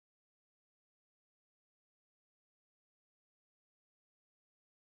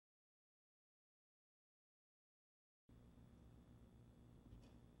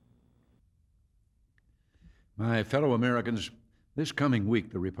My fellow Americans, this coming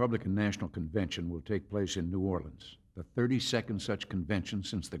week, the Republican National Convention will take place in New Orleans, the 32nd such convention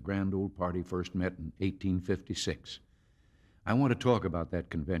since the Grand Old Party first met in 1856. I want to talk about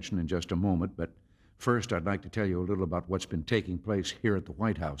that convention in just a moment, but first I'd like to tell you a little about what's been taking place here at the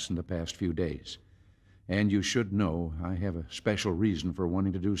White House in the past few days. And you should know I have a special reason for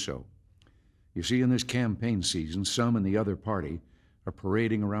wanting to do so. You see, in this campaign season, some in the other party are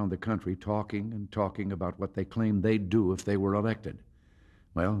parading around the country talking and talking about what they claim they'd do if they were elected.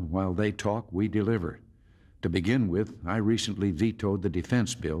 Well, while they talk, we deliver. To begin with, I recently vetoed the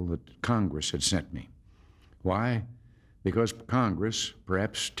defense bill that Congress had sent me. Why? Because Congress,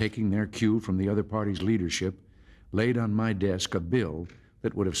 perhaps taking their cue from the other party's leadership, laid on my desk a bill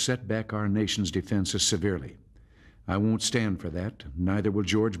that would have set back our nation's defenses severely. I won't stand for that, neither will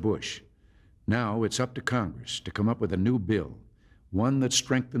George Bush. Now it's up to Congress to come up with a new bill, one that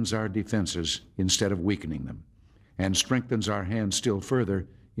strengthens our defenses instead of weakening them, and strengthens our hand still further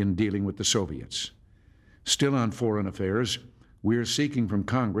in dealing with the Soviets. Still on foreign affairs, we're seeking from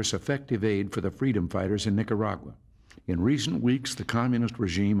Congress effective aid for the freedom fighters in Nicaragua. In recent weeks, the communist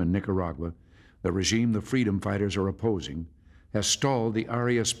regime in Nicaragua, the regime the freedom fighters are opposing, has stalled the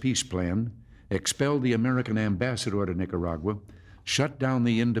Arias peace plan, expelled the American ambassador to Nicaragua, shut down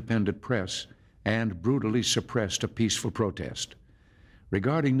the independent press, and brutally suppressed a peaceful protest.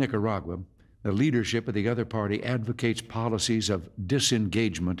 Regarding Nicaragua, the leadership of the other party advocates policies of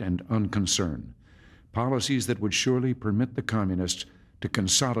disengagement and unconcern, policies that would surely permit the communists to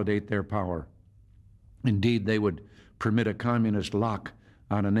consolidate their power. Indeed, they would permit a communist lock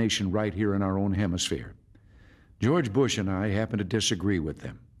on a nation right here in our own hemisphere. George Bush and I happen to disagree with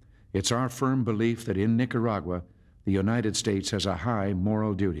them. It's our firm belief that in Nicaragua, the United States has a high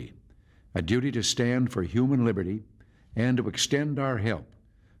moral duty, a duty to stand for human liberty and to extend our help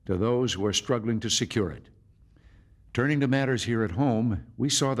to those who are struggling to secure it. Turning to matters here at home, we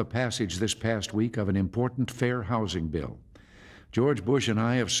saw the passage this past week of an important fair housing bill. George Bush and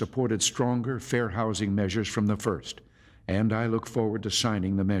I have supported stronger fair housing measures from the first, and I look forward to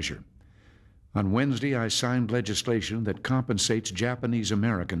signing the measure. On Wednesday, I signed legislation that compensates Japanese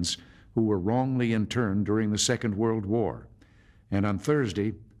Americans who were wrongly interned during the Second World War. And on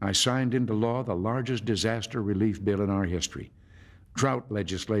Thursday, I signed into law the largest disaster relief bill in our history, drought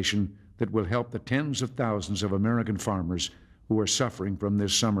legislation that will help the tens of thousands of American farmers who are suffering from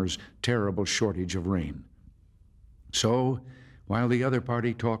this summer's terrible shortage of rain. So, while the other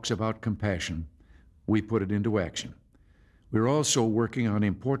party talks about compassion, we put it into action. We're also working on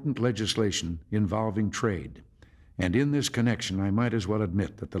important legislation involving trade. And in this connection, I might as well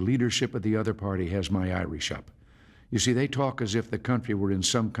admit that the leadership of the other party has my Irish up. You see, they talk as if the country were in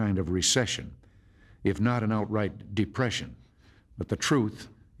some kind of recession, if not an outright depression. But the truth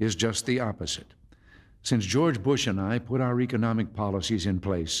is just the opposite. Since George Bush and I put our economic policies in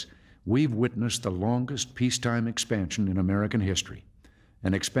place, we've witnessed the longest peacetime expansion in American history,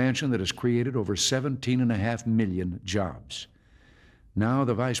 an expansion that has created over 17.5 million jobs. Now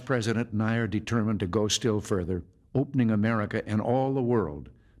the Vice President and I are determined to go still further, opening America and all the world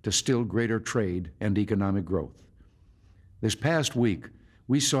to still greater trade and economic growth. This past week,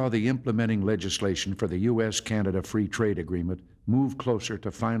 we saw the implementing legislation for the U.S.-Canada Free Trade Agreement move closer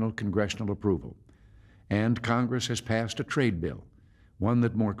to final congressional approval. And Congress has passed a trade bill, one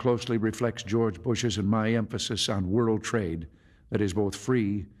that more closely reflects George Bush's and my emphasis on world trade that is both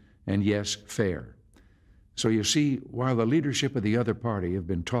free and, yes, fair. So you see, while the leadership of the other party have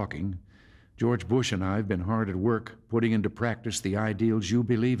been talking, George Bush and I have been hard at work putting into practice the ideals you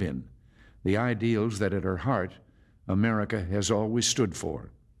believe in, the ideals that at our heart America has always stood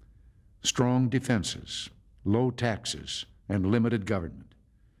for: strong defenses, low taxes, and limited government,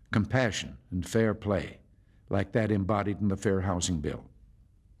 compassion and fair play, like that embodied in the Fair Housing Bill,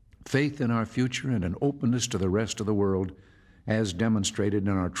 faith in our future and an openness to the rest of the world as demonstrated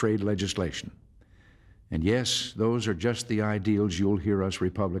in our trade legislation. And yes, those are just the ideals you'll hear us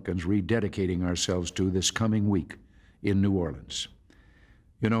Republicans rededicating ourselves to this coming week in New Orleans.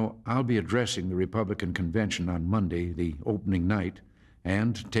 You know, I'll be addressing the Republican convention on Monday, the opening night,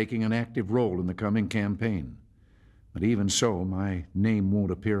 and taking an active role in the coming campaign. But even so, my name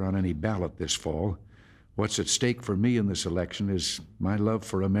won't appear on any ballot this fall. What's at stake for me in this election is my love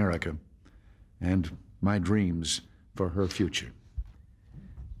for America and my dreams for her future.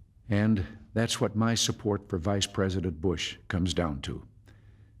 And that's what my support for Vice President Bush comes down to.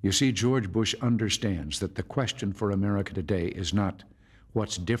 You see, George Bush understands that the question for America today is not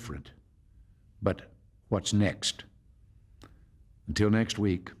what's different, but what's next. Until next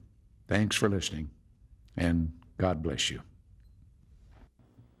week, thanks for listening, and God bless you.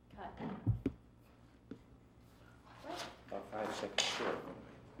 short one.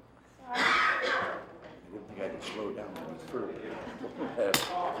 I didn't think I could slow down any further.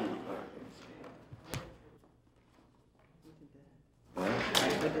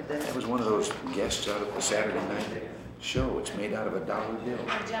 That was one of those guests out at the Saturday night show. It's made out of $1 bill.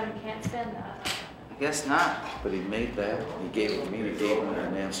 Jim can't spend that. I guess not. But he made that. He gave it to me. He gave one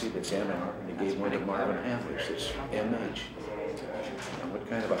to Nancy. That's MR. And he gave one to Marvin Hamlish. That's MH. And what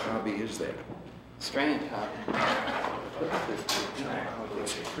kind of a hobby is that? Strange hobby. You know,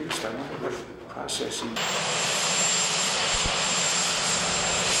 it's a priest. I wonder what process he...